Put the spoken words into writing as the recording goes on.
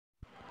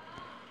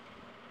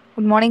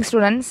Good morning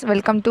students,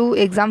 welcome to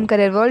exam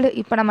career world.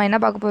 இப்போ நம்ம என்ன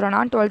பார்க்க போறோம்னா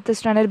 12th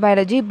standard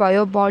biology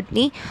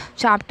biobotany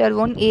chapter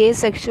 1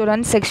 asexual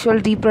and sexual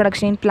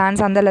reproduction in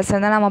plants அந்த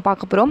lesson தான் நம்ம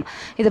பார்க்க போறோம்.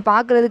 இது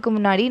பார்க்கிறதுக்கு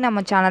முன்னாடி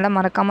நம்ம சேனலை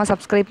மறக்காம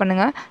subscribe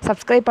பண்ணுங்க.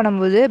 subscribe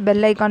பண்ணும்போது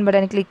bell icon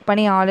பட்டனை click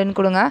பண்ணி all ன்னு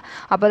கொடுங்க.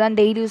 அப்பதான்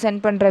டெய்லி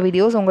சென்ட் பண்ற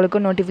வீடியோஸ்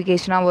உங்களுக்கு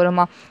நோட்டிஃபிகேஷனா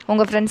வருமா.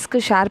 உங்க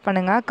ஃப்ரெண்ட்ஸ்க்கு ஷேர்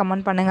பண்ணுங்க,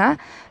 கமெண்ட் பண்ணுங்க.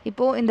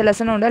 இப்போ இந்த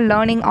லெசனோட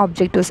learning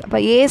objectives.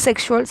 அப்ப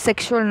asexual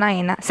sexualனா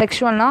என்ன?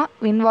 sexualனா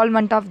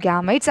involvement of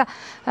gametes,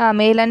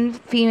 male and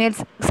female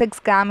sex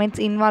gametes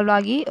involve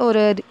ஆகி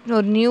ஒரு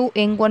நியூ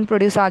யங் ஒன்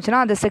ப்ரொடியூஸ் ஆச்சுன்னா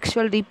அது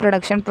செக்ஷுவல்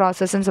ரீப்ரொடக்ஷன்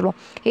ப்ராசஸ்ன்னு சொல்லுவோம்.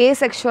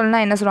 ஏசெக்ஷுவல்னா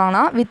என்ன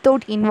சொல்லுவாங்கன்னா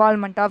வித்தவுட்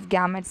இன்வால்வ்மெண்ட் ஆஃப்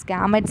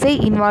கேமெட்ஸே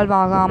இன்வால்வ்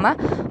ஆகாமல்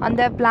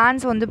அந்த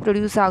பிளான்ஸ் வந்து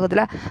ப்ரொடியூஸ்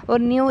ஆகுதுல,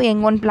 ஒரு new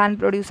young one plan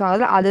produce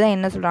ஆகுதுல, அதுதான்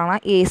என்ன சொல்கிறாங்கன்னா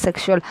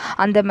ஏசெக்ஷுவல்.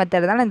 அந்த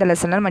மெத்தட் தான் இந்த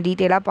லெசனில் நம்ம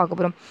டீட்டெயிலாக பார்க்க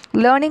போகிறோம்.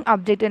 லேர்னிங்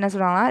அப்ஜெக்ட் என்ன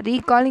சொல்கிறாங்கன்னா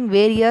recalling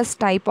various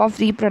type of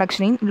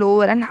reproduction in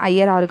lower and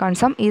higher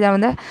organism. இதை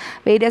வந்து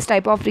வேரியஸ்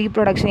டைப் ஆஃப்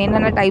ரீப்ரொடக்ஷன்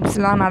என்னென்ன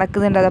டைப்ஸ்லாம்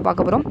நடக்குதுன்றதை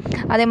பார்க்க போகிறோம்.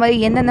 அதே மாதிரி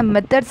எந்தெந்த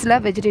மெத்தட்ஸில்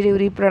வெஜிடேட்டிவ்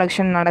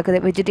ரீப்ரொடக்ஷன் நடக்குது.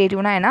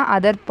 வெஜிடேட்டிவ்னா என்ன,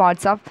 அதர்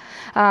பார்ட்ஸ் ஆஃப்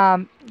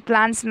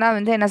பிளான்ட்ஸ்னால்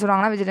வந்து என்ன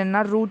சொல்கிறாங்கன்னா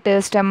வெஜிடேட்டிவ்னா ரூட்டு,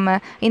 ஸ்டெம்மு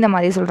இந்த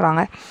மாதிரி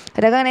சொல்கிறாங்க.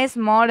 ரெகனைஸ்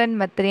மாடர்ன்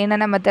மெத்தட்,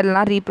 என்னென்ன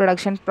மெத்தட்லாம்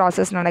ரீப்ரொடக்ஷன்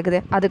ப்ராசஸ் நடக்குது.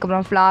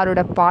 அதுக்கப்புறம்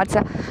ஃப்ளாரோட பார்ட்ஸ்,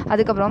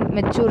 அதுக்கப்புறம்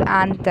மெச்சூர்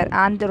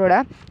ஆந்தரோட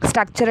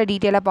ஸ்ட்ரக்சரை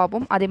டீட்டெயிலாக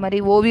பார்ப்போம். அதே மாதிரி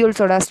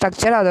ஓவியூல்ஸோட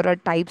ஸ்ட்ரக்சர், அதோட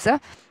டைப்ஸு,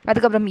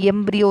 அதுக்கப்புறம்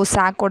எம்ப்ரியோ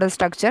சாக்கோட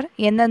ஸ்ட்ரக்சர்,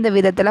 எந்தெந்த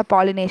விதத்தில்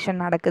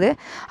பாலினேஷன் நடக்குது,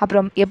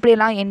 அப்புறம்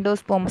எப்படியெல்லாம்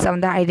எண்டோஸ்போம்ஸை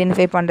வந்து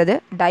ஐடென்டிஃபை பண்ணுறது,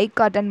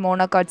 டைகாட் அண்ட்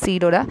மோனோகாட்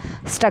சீடோட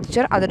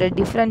ஸ்ட்ரக்சர், அதோட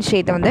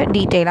டிஃப்ரென்ஷியேட்டை வந்து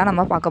டீட்டெயிலாக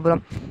நம்ம பார்க்க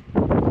போகிறோம்.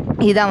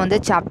 இதான் வந்து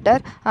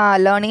சாப்டர்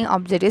லேர்னிங்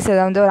ஆப்ஜெக்டிவ்ஸ்.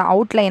 இதை வந்து ஒரு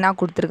அவுட்லைனாக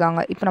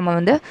கொடுத்துருக்காங்க. இப்போ நம்ம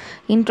வந்து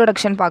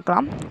இன்ட்ரொடக்ஷன்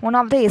பார்க்கலாம். One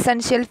of the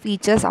essential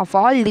features of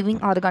all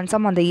living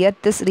organism அந்த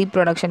எர்த் இஸ்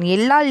ரீப்ரொடக்ஷன்.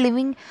 எல்லா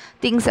லிவிங்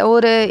திங்ஸ்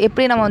ஒரு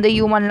எப்படி நம்ம வந்து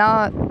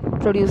ஹியூமன்லாம்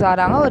ப்ரொடியூஸ்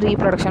ஆகிறாங்க, ஒரு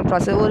ரீப்ரொடக்ஷன்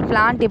ப்ராசஸ். ஒரு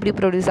பிளான்ட் எப்படி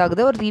ப்ரொடியூஸ்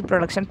ஆகுது, ஒரு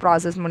ரீப்ரொடக்ஷன்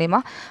ப்ராசஸ் மூலிமா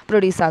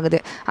ப்ரொடியூஸ் ஆகுது.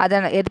 அதை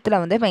இடத்துல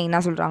வந்து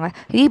மெயினாக சொல்கிறாங்க.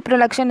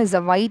 Reproduction is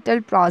a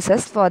vital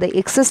process for the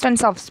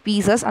existence of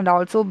species and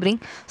also bring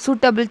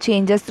suitable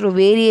changes through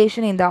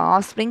variation in the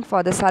offspring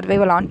for the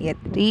survival on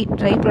earth.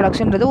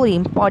 ரீப்ரொடக்ஷன்றது ஒரு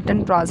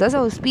இம்பார்ட்டன்ட் ப்ராசஸ்.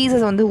 ஒரு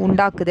ஸ்பீசஸ் வந்து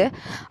உண்டாக்குது,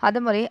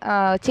 அது மாதிரி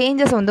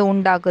சேஞ்சஸ் வந்து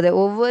உண்டாக்குது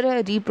ஒவ்வொரு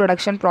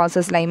ரீப்ரொடக்ஷன்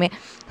ப்ராசஸ்லையுமே.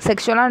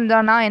 செக்ஷுவலாக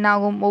இருந்தானா என்ன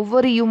ஆகும்,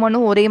 ஒவ்வொரு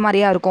ஹியூமனும் ஒரே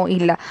மாதிரியாக இருக்கும்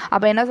இல்லை.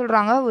 அப்போ என்ன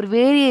சொல்கிறாங்க, ஒரு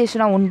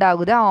வேரியேஷனாக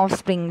உண்டாகுது ஆஃப்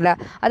ஸ்ப்ரிங்கில்,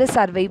 அது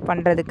சர்வை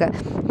பண்ணுறதுக்கு.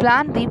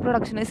 Plant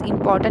reproduction is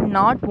important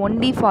not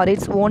only for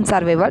its own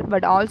survival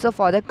but also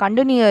for the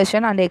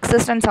continuation and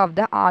existence of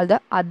the all the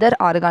other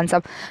organs.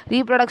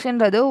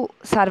 ரீப்ரொடக்ஷன்றது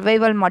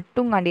survival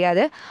மட்டும்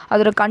கிடையாது,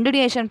 அதோட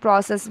கண்டினியூஷன்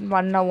ப்ராசஸ்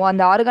பண்ணவும்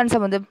அந்த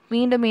ஆர்கான்ஸை வந்து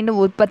மீண்டும்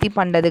மீண்டும் உற்பத்தி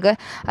பண்ணுறதுக்கு,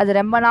 அது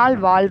ரொம்ப நாள்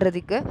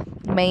வாழ்கிறதுக்கு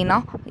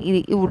மெயினாக இது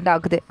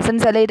உண்டாக்குது.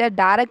 சின்சலேட்டர்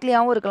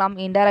டைரக்ட்லியாகவும் இருக்கலாம்,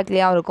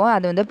 இன்டைரக்ட்லியாகவும் இருக்கும்,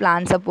 அது வந்து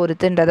பிளான்ஸை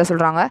பொறுத்துன்றதை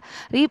சொல்கிறாங்க.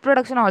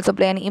 Reproduction also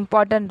play an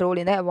important role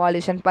இந்த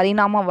எவால்யூஷன்.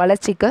 பரிணாம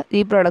வளர்ச்சிக்கு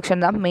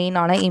ரீப்ரொடக்ஷன் தான்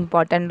மெயினான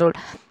இம்பார்ட்டன்ட் ரோல்.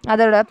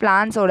 அதோட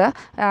பிளான்ஸோட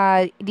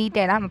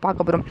டீட்டெயிலாக நம்ம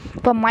பார்க்க போகிறோம்.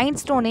 இப்போ mind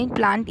stone in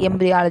plant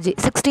embryology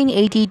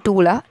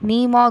 1682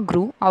 Neema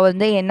crew அவர்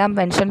வந்து என்ன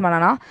மென்ஷன்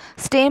பண்ணனா,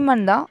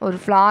 ஸ்டேமன் தான் ஒரு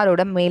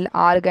ஃப்ளாரோட மேல்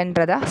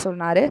ஆர்கன்றதை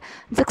சொன்னார்.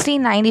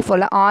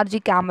 1694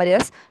 RJ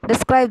கேமரியஸ்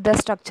describe the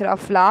structure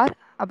of flower,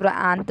 அப்புறம்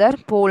ஆந்தர்,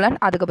 போலன்,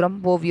 அதுக்கப்புறம்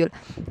ஓவியூல்.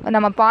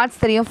 நம்ம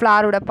பார்ட்ஸ் தெரியும்,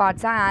 ஃப்ளாரோட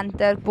பார்ட்ஸாக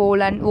ஆந்தர்,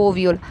 போலன்,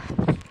 ஓவியூல்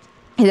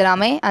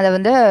இதெல்லாமே அதை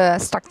வந்து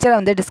ஸ்ட்ரக்சரை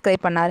வந்து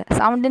டிஸ்கிரைப் பண்ணார்.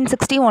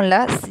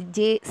 1761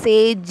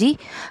 சேஜி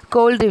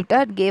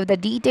கோல்ட்ரிஃப்டர் gave the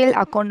detail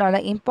account on the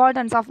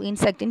importance of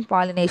insect in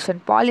pollination.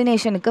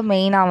 பாலினேஷனுக்கு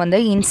மெயினாக வந்து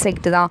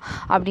இன்செக்ட் தான்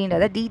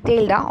அப்படின்றத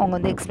டீட்டெயில்டாக அவங்க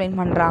வந்து எக்ஸ்பிளைன்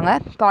பண்ணுறாங்க.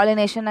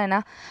 பாலினேஷன் என்ன,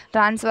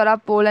 transfer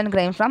of pollen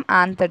grain from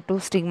anther to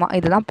stigma,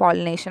 இதுதான்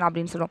பாலினேஷன்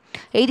அப்படின்னு சொல்லுவோம்.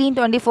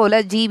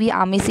 1824 ஜிவி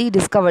அமிசி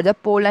டிஸ்கவர் த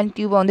போலன்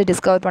டியூபை வந்து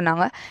டிஸ்கவர்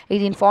பண்ணாங்க.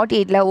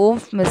 1848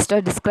 ஓம்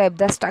mister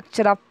describe the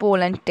structure of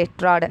pollen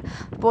Detroit.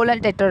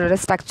 Pollen டெட்ராய்டோட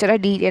ஸ்ட்ரக்சரை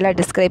டீட்டெயிலாக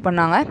டிஸ்கிரைப்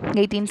பண்ணாங்க.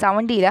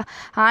 1870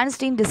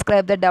 ஹான்ஸ்டீன்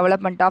describe the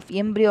development of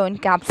embryo in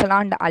கேப்சுலா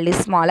and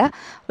அலிஸ்மாவில்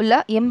உள்ள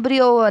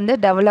எம்ப்ரியோ வந்து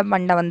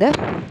டெவலப்மெண்ட்டை வந்து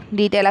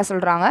டீட்டெயிலாக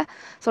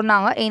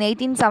சொன்னாங்க. in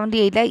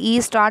 1878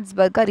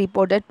 ஸ்டார்ட்ஸ்பர்கர்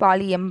reported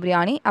poly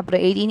எம்ப்ரியானி.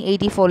 அப்புறம்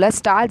 1884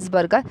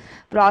 ஸ்டார்ட்ஸ்பர்கர்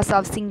ப்ராசஸ்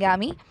ஆஃப்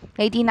சிங்காமி.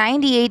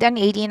 1898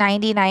 அண்ட்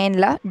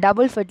 1899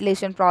 டபுள்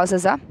ஃபெர்டிலேஷன்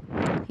ப்ராசஸை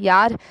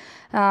யார்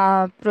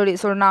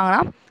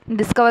சொன்னாங்கன்னா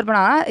டிஸ்கவர்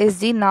பண்ணாங்கன்னா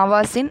எஸ்ஜி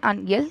நவாசின்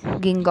அண்ட் எல்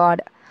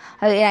கிங்கார்டு.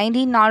 அது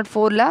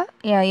 1904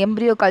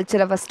 எம்ப்ரியோ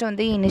கல்ச்சரை ஃபஸ்ட்டு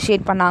வந்து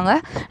இனிஷியேட் பண்ணாங்க.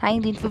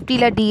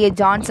 1950 DA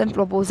Johnson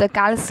propose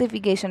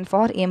classification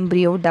for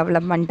embryo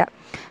development.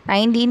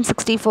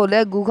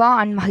 1964 Guha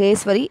and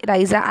Maheswari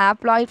rice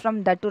ஆப்ளாய்ட் from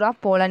டட்டுரா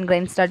pollen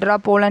grains. டட்டுரா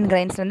pollen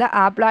grains வந்து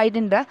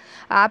ஆப்ளாய்டுன்னு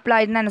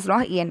என்ன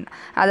சொல்லுவாங்க என்,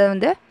 அதை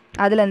வந்து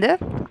அதுலேருந்து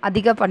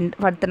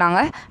அதிகப்படுத்தினாங்க.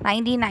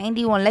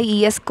 1991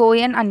 ES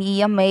கோயன் and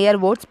EM mayor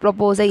volts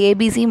propose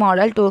ABC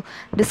model to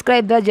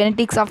describe the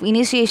genetics of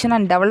initiation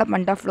and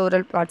development of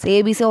floral plots.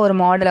 ABC ஒரு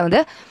மாடலை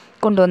வந்து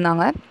கொண்டு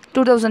வந்தாங்க.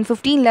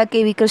 2015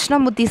 KV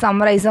Krishnamurthy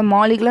summarise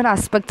molecular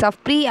aspects of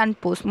pre and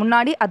post,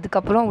 முன்னாடி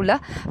அதுக்கப்புறம் உள்ள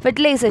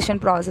ஃபெர்டிலைசேஷன்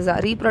ப்ராசஸாக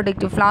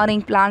ரீப்ரொடக்டிவ்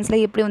ஃப்ளாரிங்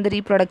பிளான்ஸில் எப்படி வந்து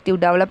ரீப்ரொடக்டிவ்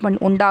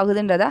டெவலப்மெண்ட்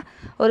உண்டாகுதுன்றத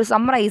ஒரு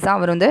சம்மரைஸாக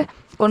அவர் வந்து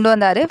கொண்டு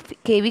வந்தார்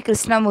கேவி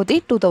கிருஷ்ணமூர்த்தி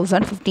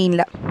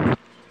 2015.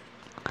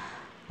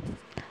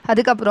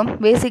 அதுக்கப்புறம்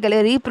பேசிக்கலி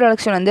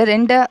ரீப்ரொடக்ஷன் வந்து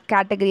 2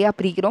 கேட்டகரியாக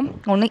பிரிக்கிறோம்.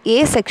 ஒன்று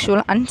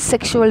ஏசெக்ஷுவல் அண்ட்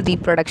செக்ஷுவல்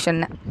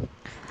ரீப்ரொடக்ஷன்.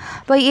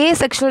 இப்போ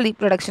ஏசெக்ஷுவல்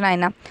ரீப்ரொடக்ஷனா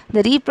என்ன?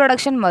 The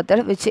reproduction method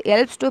which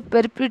helps to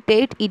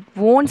perpetuate its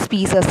own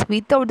species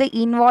without the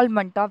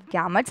involvement of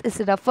gametes is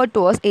referred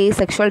to as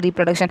asexual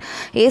reproduction.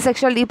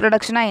 Asexual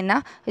reproductionனா என்ன?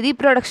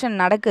 ரீப்ரொடக்ஷன்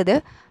நடக்குது,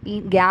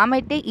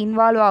 கேமெட்டே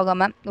involve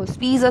ஆகாமல் ஒரு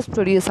species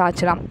produce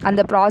ஆச்சுலாம்,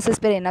 அந்த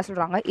process பேர் என்ன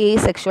சொல்கிறாங்க?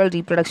 Asexual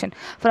reproduction.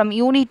 From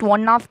unit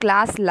 1 of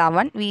class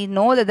 11 we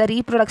know that the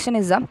reproduction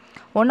is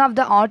one of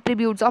the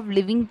attributes of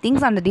living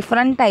things and the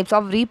different types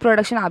of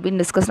reproduction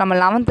அப்படின்னு discuss நம்ம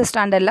 11th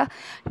ஸ்டாண்டர்டில்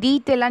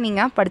டீட்டெயிலாக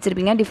நீங்கள்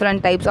படிச்சிருப்பீங்க.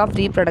 டிஃப்ரெண்ட் டைப்ஸ் ஆஃப்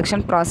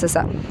ரீப்ரொடக்ஷன்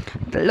ப்ராசஸை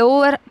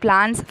lower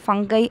plants,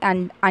 fungi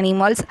and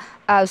animals.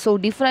 So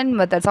different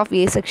methods of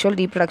asexual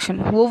reproduction.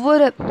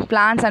 ஒவ்வொரு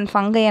plants and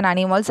fungi and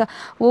animals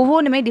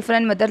ஒவ்வொன்றுமே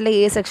different மெத்தடில்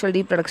asexual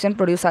reproduction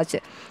ப்ரொடியூஸ் ஆச்சு.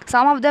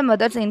 Some of the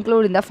methods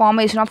include in the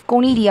formation of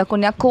conidia,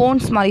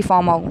 cones மாதிரி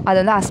form ஆகும், அது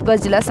வந்து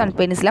aspergillus and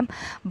penicillium.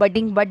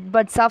 budding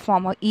budsஆக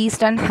form ஆகும்,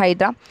 east and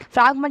hydra.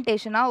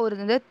 ஃப்ராக்மெண்டேஷனாக ஒரு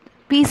வந்து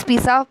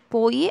பீஸாக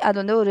போய் அது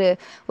வந்து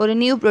ஒரு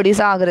நியூ ப்ரொடியூஸ்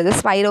ஆகுறது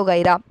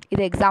ஸ்பைரோகைரா,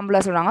 இது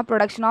எக்ஸாம்பிளாக சொல்கிறாங்க.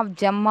 Production of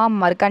ஜெம்மா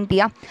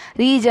மர்கண்டியா,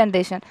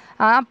 regeneration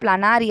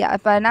பிளனாரியா.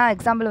 இப்போ என்ன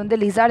எக்ஸாம்பிள் வந்து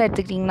லிசார்ட்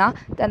எடுத்துக்கிட்டிங்கன்னா,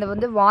 அந்த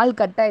வந்து வால்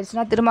கட்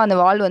ஆயிடுச்சுன்னா திரும்ப அந்த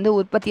வால் வந்து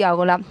உற்பத்தி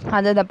ஆகலாம்,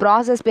 அது அந்த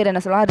ப்ராசஸ் பேர்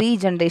என்ன சொல்லுவாங்க?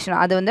 ரீஜென்ரேஷன்.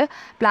 அது வந்து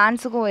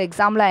பிளான்ஸுக்கும் ஒரு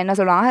எக்ஸாம்பிளாக என்ன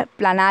சொல்கிறாங்க?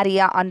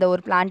 பிளனாரியா அந்த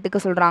ஒரு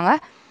பிளான்ட்டுக்கு சொல்கிறாங்க.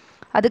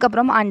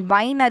 அதுக்கப்புறம் அண்ட்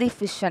பைனரி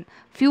ஃபிஷன்,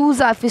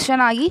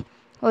 ஃபிஷன் ஆகி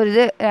ஒரு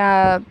இது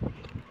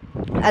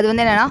அது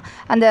வந்து என்னென்னா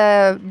அந்த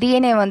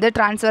டிஎன்ஏ வந்து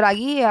ட்ரான்ஸ்ஃபர்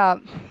ஆகி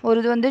ஒரு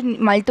இது வந்து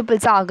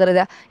மல்டிபிள்ஸாக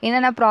ஆகுறது.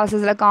 என்னென்ன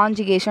ப்ராசஸில்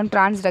கான்ஜுகேஷன்,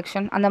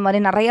 டிரான்ஸ்டக்ஷன், அந்த மாதிரி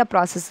நிறையா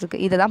ப்ராசஸ்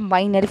இருக்குது. இதுதான்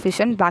பைனரி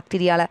ஃபிஷன்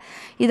பாக்டீரியாவில்.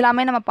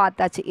 இதெல்லாமே நம்ம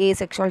பார்த்தாச்சு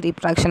asexual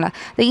ரீப்ரொடக்ஷனில்.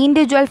 The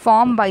individual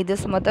form by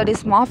this method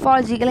is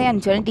morphologically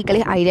and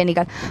genetically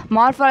identical.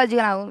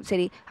 மார்ஃபாலஜிக்கலாகவும்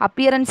சரி,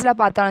 அப்பியரன்ஸில்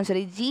பார்த்தாலும்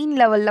சரி, ஜீன்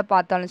லெவலில்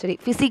பார்த்தாலும் சரி,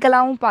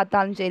 ஃபிசிக்கலாகவும்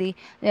பார்த்தாலும் சரி,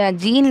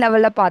 ஜீன்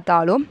லெவலில்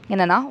பார்த்தாலும்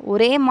என்னென்னா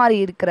ஒரே மாதிரி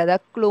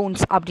இருக்கிறத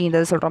க்ளோன்ஸ்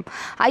அப்படின்றத சொல்கிறோம்.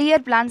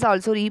 Higher plans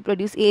also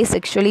reproduce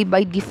asexually by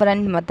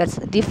different methods.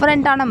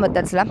 டிஃப்ரெண்ட்டான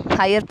மெத்தட்ஸில்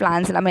ஹையர்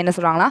பிளான்ஸ் எல்லாமே என்ன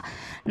சொல்கிறாங்கன்னா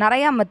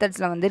நிறையா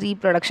மெத்தட்ஸில் வந்து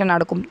ரீப்ரொடக்ஷன்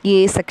நடக்கும்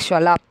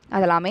ஏசெக்ஷுவலாக.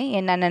 அதெல்லாமே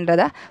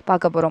என்னென்னன்றதை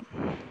பார்க்க போகிறோம்.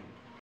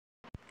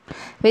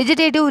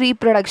 வெஜிடேட்டிவ்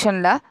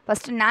ரீப்ரொடக்ஷனில்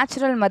ஃபஸ்ட்டு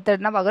நேச்சுரல்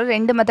மெத்தட்னா பார்க்குறோம்.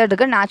 2 மெத்தட்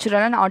இருக்குது,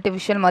 நேச்சுரல் அண்ட்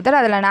ஆர்டிஃபிஷியல் மெத்தட்.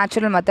 அதில்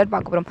நேச்சுரல் மெத்தட்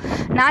பார்க்க போகிறோம்.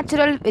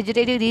 Natural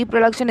vegetative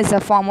reproduction is a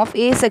form of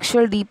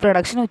asexual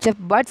reproduction which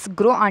buds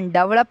grow and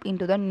develop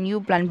into the new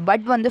plant.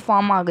 But வந்து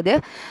ஃபார்ம் ஆகுது,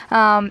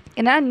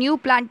 என்னென்னா நியூ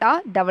பிளான்ட்டாக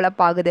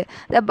டெவலப் ஆகுது.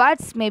 த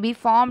puts may be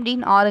formed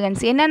in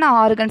organs. என்னென்ன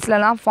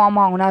ஆர்கன்ஸ்லாம்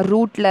form ஆகும்னா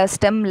ரூட்டில்,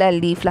 ஸ்டெம்மில்,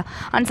 லீஃபில்.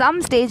 And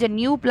some stage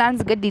new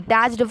plans get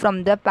detached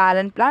from the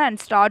parent plan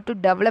and start to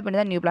develop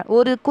in the new plan.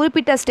 ஒரு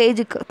குறிப்பிட்ட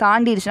ஸ்டேஜுக்கு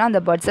தாண்டிடுச்சுன்னா அந்த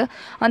பட்ஸ்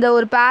அந்த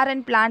ஒரு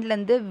பேரண்ட்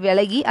பிளான்ட்லேருந்து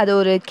விலகி அது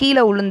ஒரு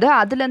கீழே உளுந்து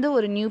அதுலேருந்து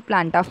ஒரு நியூ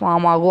பிளான்ட்டாக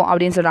ஃபார்ம் ஆகும்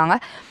அப்படின்னு சொல்கிறாங்க.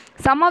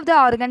 Some of the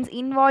organs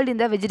involved in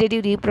the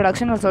vegetative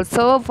reproduction also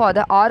serve for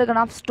the organ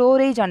of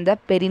storage and the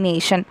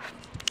perination.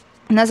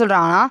 என்ன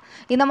சொல்கிறாங்கன்னா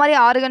இந்த மாதிரி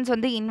ஆர்கன்ஸ்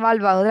வந்து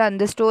இன்வால்வ் ஆகுது,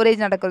 அந்த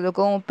ஸ்டோரேஜ்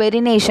நடக்கிறதுக்கும்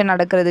பெரினேஷன்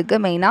நடக்கிறதுக்கு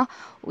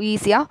மெயினாக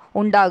ஈஸியாக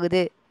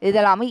உண்டாகுது,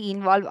 இதெல்லாமே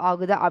இன்வால்வ்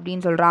ஆகுது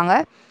அப்படின்னு சொல்கிறாங்க.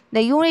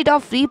 The unit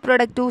of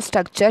reproductive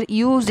structure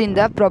used in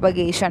the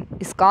propagation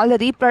is called the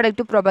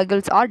reproductive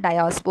propagules or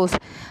diaspores.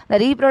 The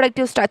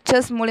reproductive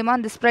structures மூலிமா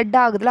அந்த ஸ்ப்ரெட்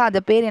ஆகுதுல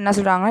அது பேர் என்ன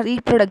சொல்கிறாங்கன்னா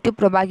reproductive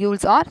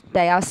propagules or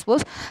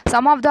diaspores.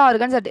 Some of the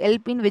organs that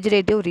help in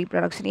vegetative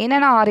reproduction.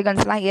 என்னென்ன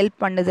ஆர்கன்ஸ்லாம்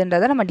help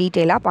பண்ணுதுன்றதை நம்ம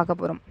டீட்டெயிலாக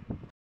பார்க்க போகிறோம்.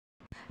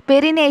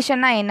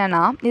 பெரினேஷன்னா என்னென்னா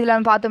இதில்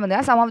நம்ம பார்த்தோம்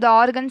பார்த்தீங்கன்னா some of the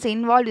organs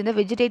involve in the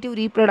vegetative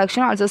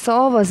reproduction also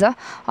serve as a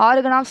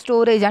organ of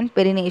storage and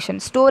பெரினேஷன்.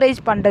 Storage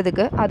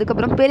பண்ணுறதுக்கு.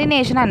 அதுக்கப்புறம்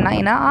பெரினேஷன்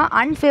என்ன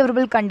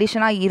அன்ஃபேவரபிள்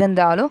கண்டிஷனாக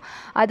இருந்தாலும்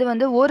அது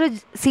வந்து ஒரு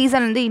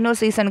சீசன்லேருந்து இன்னொரு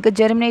சீசனுக்கு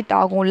ஜெர்மினேட்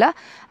ஆகும்ல,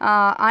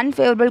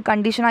 அன்ஃபேவரபிள்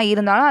கண்டிஷனாக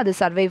இருந்தாலும் அது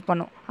சர்வைவ்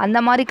பண்ணும். அந்த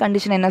மாதிரி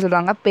கண்டிஷன் என்ன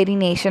சொல்கிறாங்க?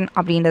 பெரினேஷன்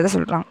அப்படின்றத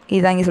சொல்கிறாங்க.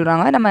 இதுதான் இங்கே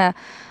சொல்கிறாங்க. நம்ம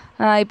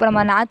இப்போ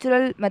நம்ம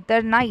நேச்சுரல்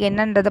மெத்தட்னா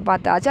என்னன்றதை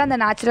பார்த்தாச்சு. அந்த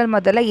நேச்சுரல்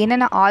மெத்தடில்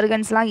என்னென்ன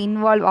ஆர்கன்ஸ்லாம்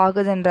இன்வால்வ்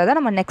ஆகுதுன்றதை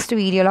நம்ம நெக்ஸ்ட்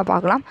வீடியோவில்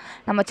பார்க்கலாம்.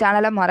 நம்ம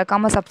சேனலை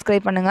மறக்காமல்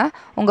சப்ஸ்கிரைப் பண்ணுங்கள்,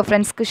 உங்கள்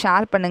ஃப்ரெண்ட்ஸ்க்கு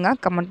ஷேர் பண்ணுங்கள்,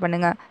 கமெண்ட்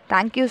பண்ணுங்கள்.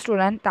 தேங்க்யூ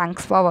ஸ்டூடெண்ட்,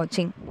 தேங்க்ஸ் ஃபார்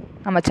வாட்சிங்.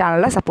 நம்ம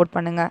சேனலை சப்போர்ட்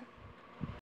பண்ணுங்கள்.